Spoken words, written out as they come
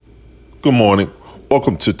Good morning.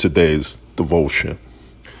 Welcome to today's devotion.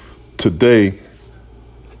 Today,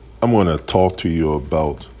 I'm going to talk to you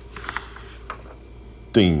about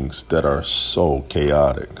things that are so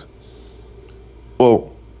chaotic.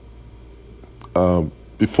 Well,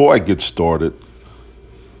 before I get started,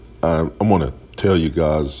 I want to tell you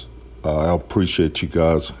guys, I appreciate you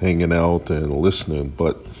guys hanging out and listening,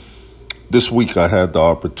 but this week I had the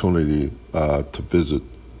opportunity to visit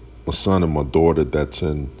my son and my daughter that's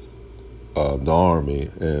in the Army,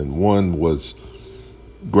 and one was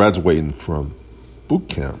graduating from boot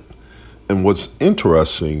camp. And what's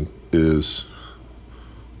interesting is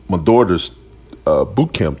my daughter's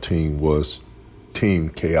boot camp team was Team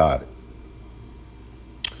Chaotic.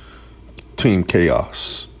 Team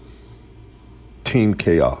Chaos. Team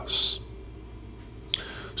Chaos.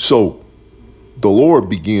 So the Lord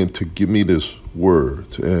began to give me this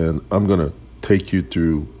word, and I'm going to take you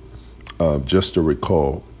through just to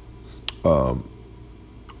recall.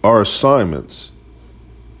 Our assignments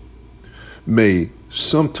may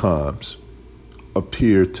sometimes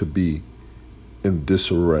appear to be in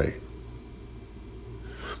disarray,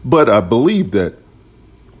 but I believe that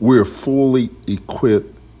we're fully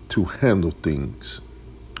equipped to handle things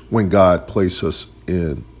when God places us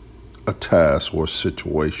in a task or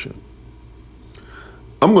situation.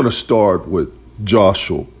 I'm going to start with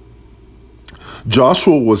Joshua.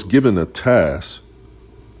 Joshua was given a task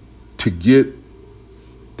to get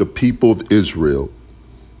the people of Israel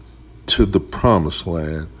to the promised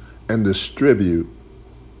land and distribute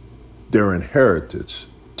their inheritance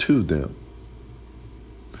to them.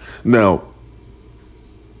 Now,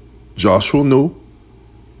 Joshua knew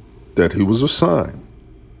that he was assigned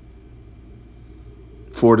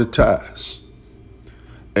for the task,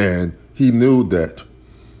 and he knew that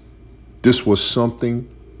this was something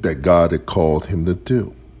that God had called him to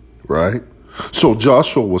do, right? So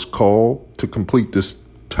Joshua was called to complete this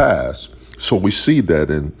task. So we see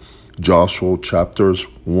that in Joshua chapters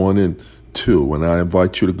 1 and 2, and I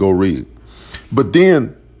invite you to go read. But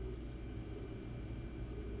then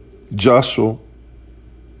Joshua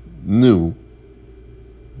knew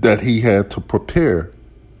that he had to prepare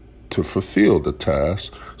to fulfill the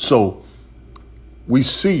task. So we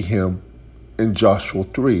see him in Joshua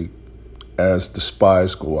 3 as the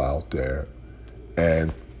spies go out there,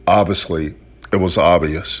 and obviously, it was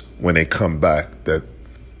obvious when they come back that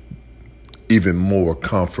even more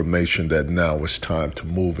confirmation that now it's time to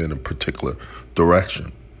move in a particular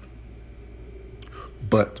direction.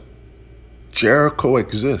 But Jericho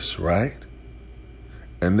exists, right?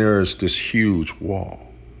 And there is this huge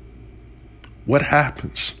wall. What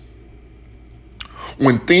happens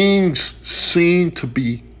when things seem to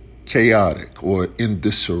be chaotic or in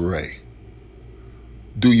disarray?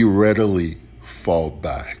 Do you readily fall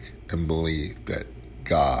back and believe that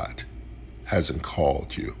God hasn't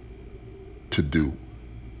called you to do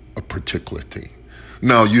a particular thing?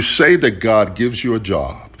 Now, you say that God gives you a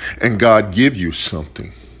job and God gives you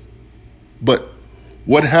something, but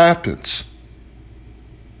what happens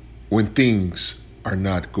when things are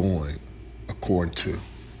not going according to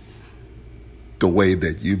the way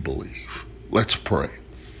that you believe? Let's pray.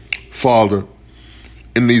 Father,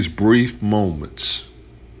 in these brief moments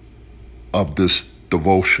of this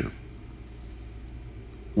devotion,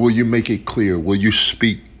 will you make it clear? Will you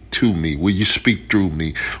speak to me? Will you speak through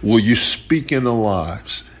me? Will you speak in the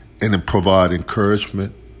lives and then provide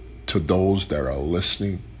encouragement to those that are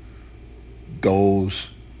listening,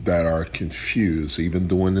 those that are confused even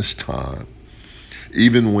during this time,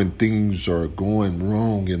 even when things are going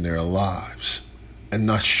wrong in their lives and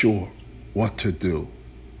not sure what to do?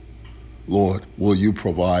 Lord, will you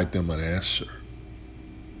provide them an answer?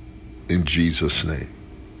 In Jesus' name,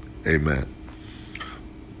 amen.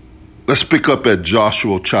 Let's pick up at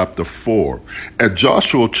Joshua chapter 4. At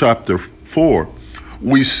Joshua chapter 4,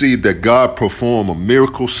 we see that God performed a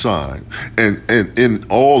miracle sign and in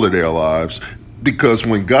all of their lives, because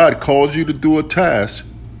when God calls you to do a task,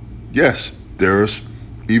 yes,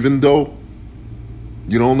 even though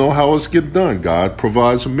you don't know how it's get done, God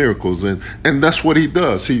provides miracles, and that's what he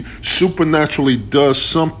does. He supernaturally does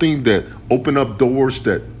something that open up doors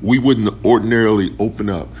that we wouldn't ordinarily open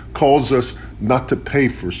up, calls us not to pay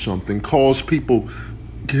for something, calls people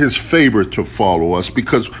his favor to follow us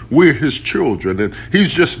because we're his children, and he's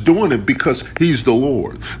just doing it because he's the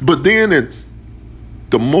Lord. But then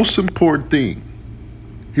the most important thing,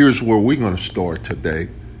 here's where we're going to start today,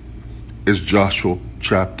 is Joshua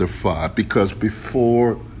chapter 5, because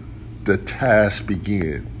before the task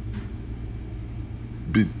began,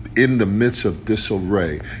 in the midst of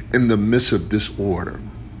disarray, in the midst of disorder,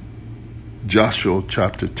 Joshua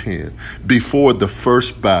chapter 10, before the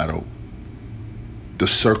first battle the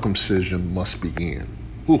circumcision must begin.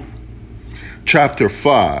 Whew. Chapter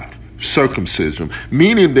 5, circumcision,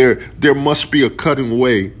 meaning there must be a cutting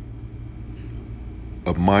away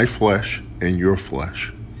of my flesh and your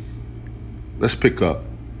flesh. Let's pick up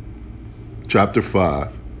chapter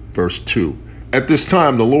 5, verse 2. At this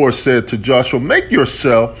time, the Lord said to Joshua, make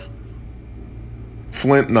yourself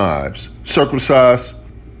flint knives, circumcise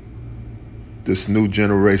this new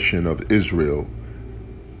generation of Israel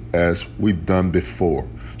as we've done before.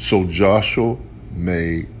 So Joshua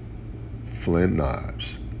made flint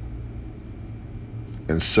knives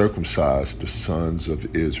and circumcised the sons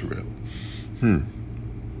of Israel.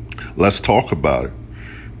 Let's talk about it,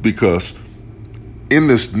 because in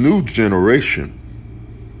this new generation,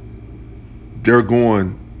 they're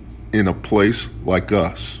going in a place like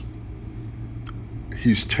us.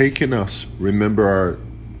 He's taken us, remember our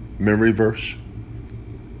memory verse?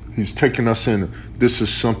 He's taken us in, this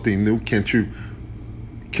is something new. Can't you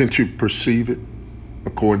perceive it?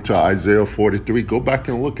 According to Isaiah 43, go back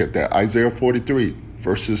and look at that. Isaiah 43,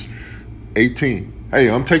 verses 18.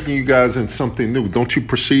 Hey, I'm taking you guys in something new. Don't you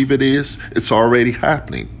perceive it is? It's already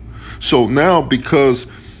happening. So now,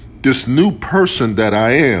 because this new person that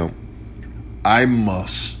I am, I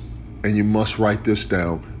must, and you must write this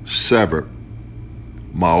down, sever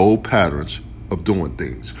my old patterns of doing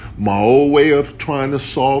things, my old way of trying to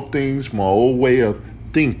solve things, my old way of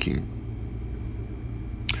thinking.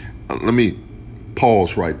 Let me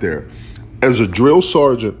pause right there. As a drill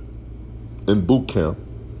sergeant in boot camp,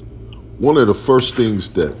 one of the first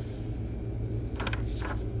things that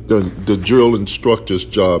the drill instructor's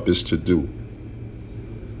job is to do,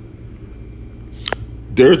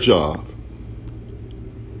 their job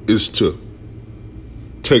is to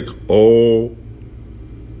take all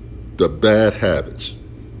the bad habits,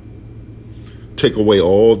 take away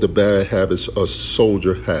all the bad habits a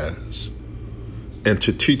soldier has, and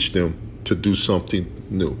to teach them to do something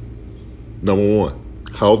new. Number one,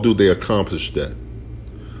 how do they accomplish that?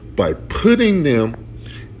 By putting them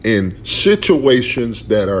in situations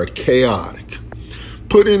that are chaotic,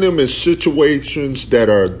 putting them in situations that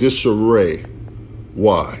are disarray.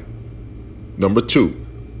 Why? Number two,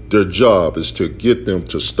 their job is to get them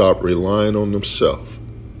to stop relying on themselves.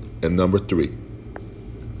 And number three,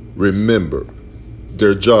 remember,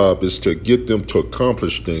 their job is to get them to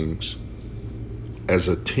accomplish things as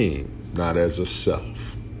a team, not as a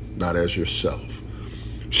self, not as yourself.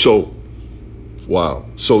 So, wow.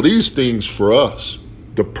 So these things for us,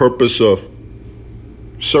 the purpose of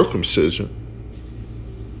circumcision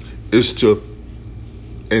is to,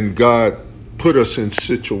 and God put us in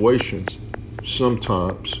situations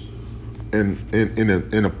sometimes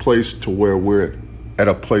in a place to where we're at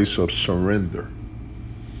a place of surrender,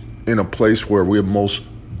 in a place where we're most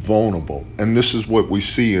vulnerable. And this is what we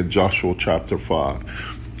see in Joshua chapter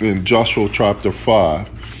 5. In Joshua chapter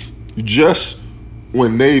 5, just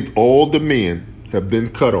when all the men have been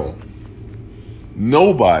cut on,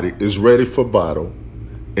 nobody is ready for battle,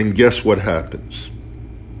 and guess what happens?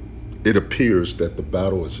 It appears that the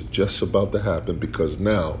battle is just about to happen, because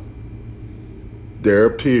now there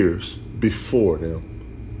appears before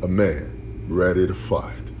them a man ready to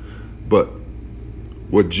fight. But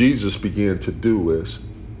what Jesus began to do is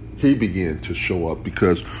he began to show up,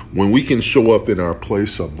 because when we can show up in our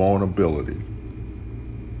place of vulnerability,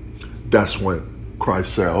 that's when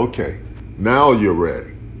Christ said, okay, now you're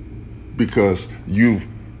ready, because you've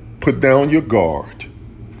put down your guard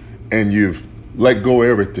and you've let go of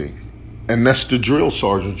everything. And that's the drill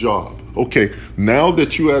sergeant's job. Okay, now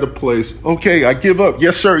that you're at a place, okay, I give up.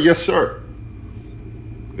 Yes, sir. Yes, sir.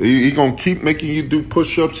 He's going to keep making you do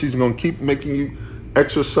push-ups. He's going to keep making you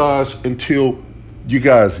exercise until you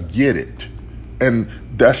guys get it. And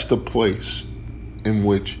that's the place in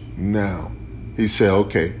which now he said,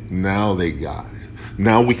 okay, now they got it.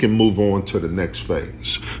 Now we can move on to the next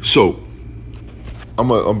phase. So I'm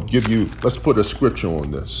going to give you, let's put a scripture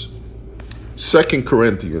on this. 2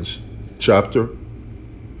 Corinthians chapter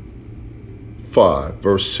 5,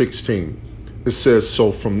 verse 16. It says,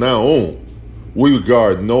 so from now on, we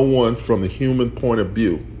regard no one from the human point of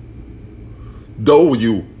view. Though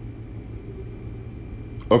you,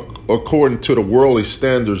 according to the worldly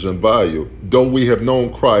standards and value, though we have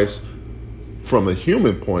known Christ from a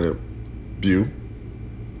human point of view,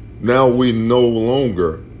 now we no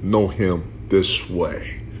longer know him this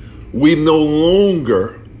way. We no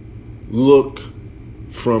longer look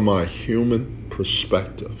from a human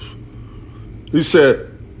perspective. He said,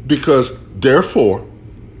 because therefore,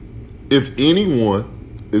 if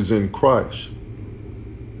anyone is in Christ,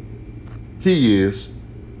 he is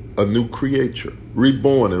a new creature,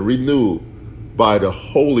 reborn and renewed by the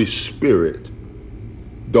Holy Spirit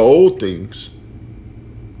The old things,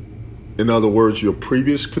 in other words, your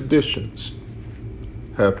previous conditions,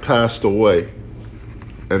 have passed away,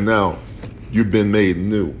 and now you've been made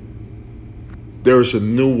new. There's a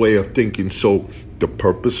new way of thinking. So the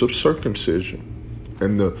purpose of circumcision,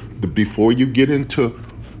 and the before you get into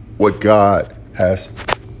what God has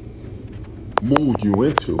moved you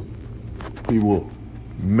into, he will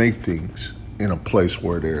make things in a place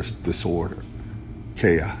where there's disorder,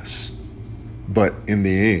 chaos. But in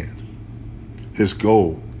the end, his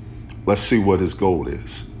goal, let's see what his goal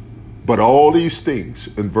is. But all these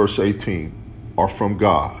things in verse 18 are from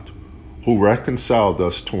God, who reconciled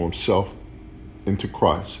us to himself into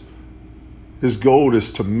Christ. His goal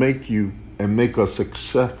is to make you and make us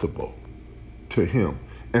acceptable to him,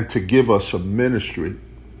 and to give us a ministry,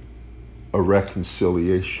 a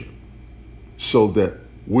reconciliation, so that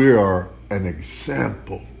we are an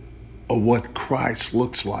example of what Christ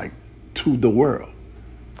looks like to the world.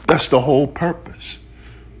 That's the whole purpose.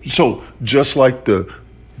 So just like the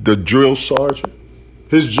drill sergeant,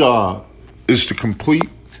 his job is to complete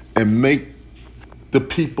and make the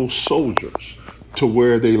people soldiers to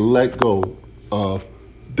where they let go of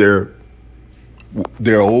their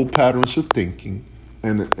old patterns of thinking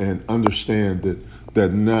and understand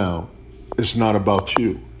that now it's not about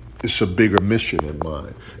you. It's a bigger mission in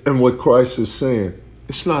mind. And what Christ is saying,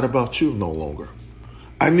 it's not about you no longer.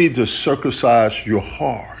 I need to circumcise your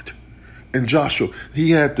heart. And Joshua,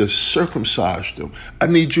 he had to circumcise them. I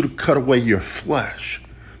need you to cut away your flesh,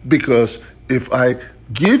 because if I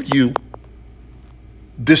give you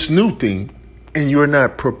this new thing and you're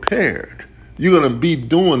not prepared, you're going to be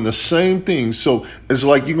doing the same thing. So it's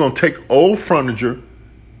like you're going to take old furniture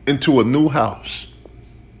into a new house.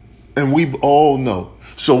 And we all know.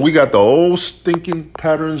 So we got the old stinking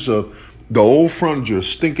patterns of the old furniture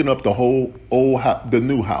stinking up the whole the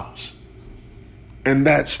new house. And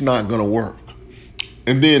that's not going to work.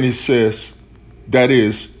 And then he says, that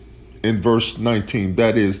is, in verse 19,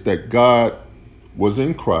 that is that God was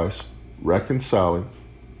in Christ reconciling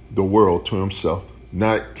the world to himself,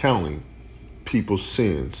 not counting people's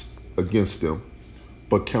sins against them,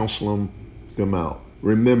 but counseling them out.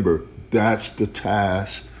 Remember, that's the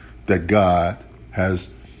task that God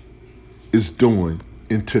is doing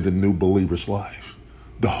into the new believer's life.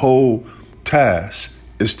 The whole task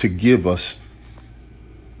is to give us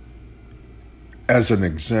as an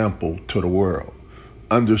example to the world,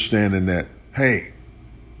 understanding that, hey,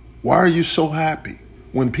 why are you so happy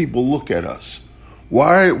when people look at us?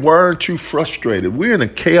 Why aren't you frustrated? We're in a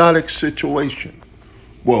chaotic situation.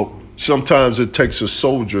 Well, sometimes it takes a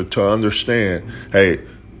soldier to understand, hey,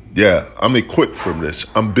 yeah, I'm equipped for this.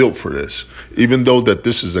 I'm built for this. Even though that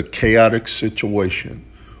this is a chaotic situation,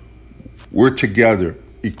 we're together,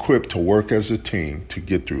 equipped to work as a team to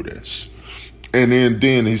get through this. And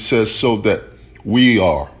then he says, so that we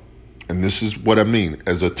are, and this is what I mean,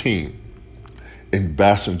 as a team,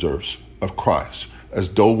 ambassadors of Christ,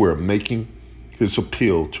 as though we're making his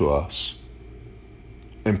appeal to us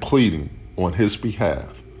and pleading on his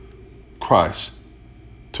behalf, Christ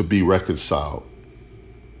to be reconciled.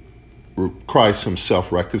 Christ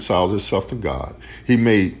himself reconciled himself to God. He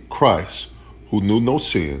made Christ, who knew no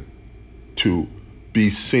sin, to be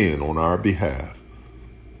sin on our behalf.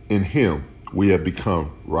 In him, we have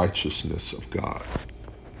become righteousness of God.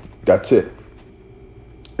 That's it.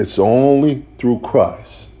 It's only through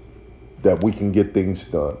Christ that we can get things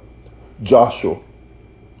done. Joshua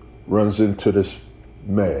runs into this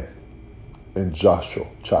man in Joshua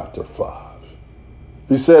chapter 5.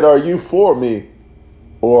 He said, are you for me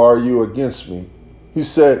or are you against me? He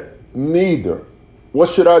said, neither. What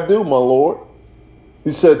should I do, my Lord?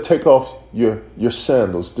 He said, take off your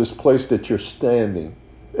sandals. This place that you're standing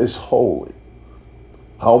is holy.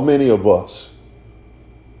 How many of us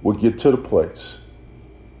will get to the place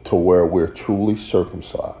to where we're truly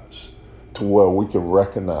circumcised, to where we can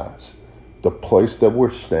recognize the place that we're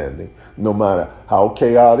standing, no matter how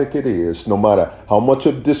chaotic it is, no matter how much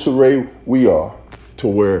of disarray we are, to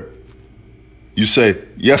where you say,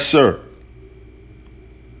 yes, sir.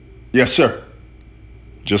 Yes, sir.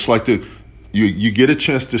 Just like you get a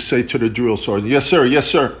chance to say to the drill sergeant, yes, sir, yes,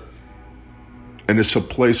 sir. And it's a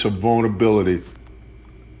place of vulnerability.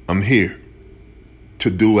 I'm here to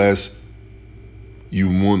do as you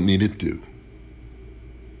want me to do.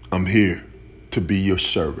 I'm here to be your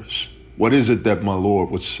service. What is it that my Lord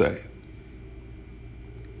would say?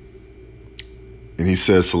 And he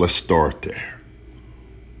says, let's start there.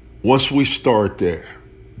 Once we start there,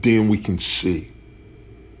 then we can see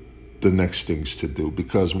the next things to do.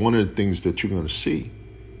 Because one of the things that you're going to see,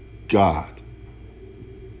 God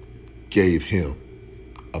gave him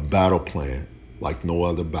a battle plan like no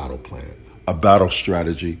other battle plan, a battle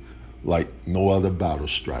strategy like no other battle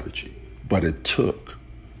strategy. But it took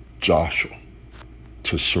Joshua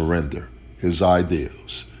to surrender his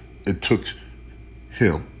ideals. It took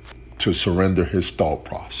him to surrender his thought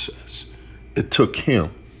process. It took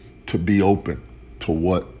him to be open to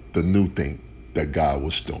what the new thing that God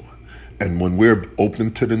was doing. And when we're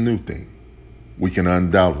open to the new thing, we can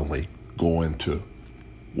undoubtedly go into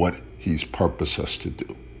what he's purposed us to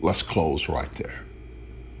do. Let's close right there.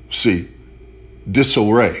 See,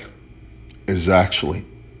 disarray is actually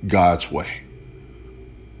God's way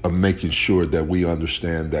of making sure that we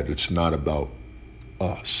understand that it's not about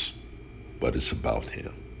us, but it's about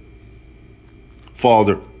him.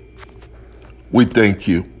 Father, we thank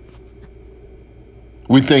you.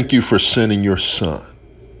 We thank you for sending your son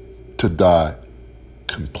to die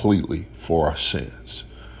completely for our sins.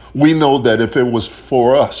 We know that if it was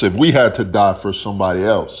for us, if we had to die for somebody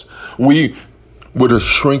else, we would have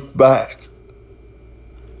shrink back.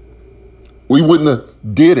 We wouldn't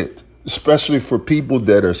have did it, especially for people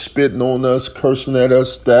that are spitting on us, cursing at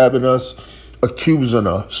us, stabbing us, accusing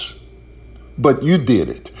us. But you did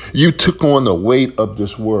it. You took on the weight of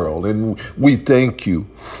this world, and we thank you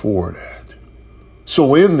for that.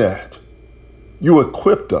 So in that, you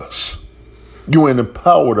equipped us. You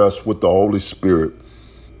empowered us with the Holy Spirit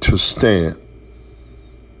to stand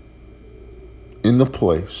in the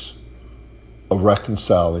place of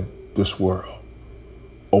reconciling this world,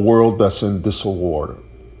 a world that's in disorder,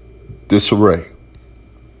 disarray,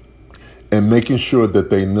 and making sure that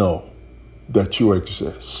they know that you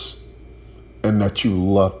exist and that you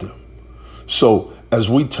love them. So as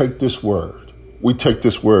we take this word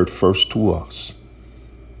first to us,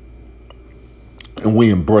 and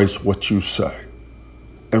we embrace what you say.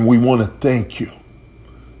 And we want to thank you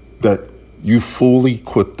that you fully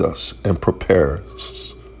equipped us and prepared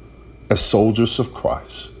us as soldiers of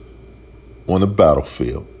Christ on the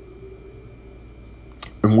battlefield.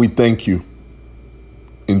 And we thank you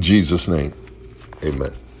in Jesus' name.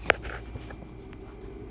 Amen.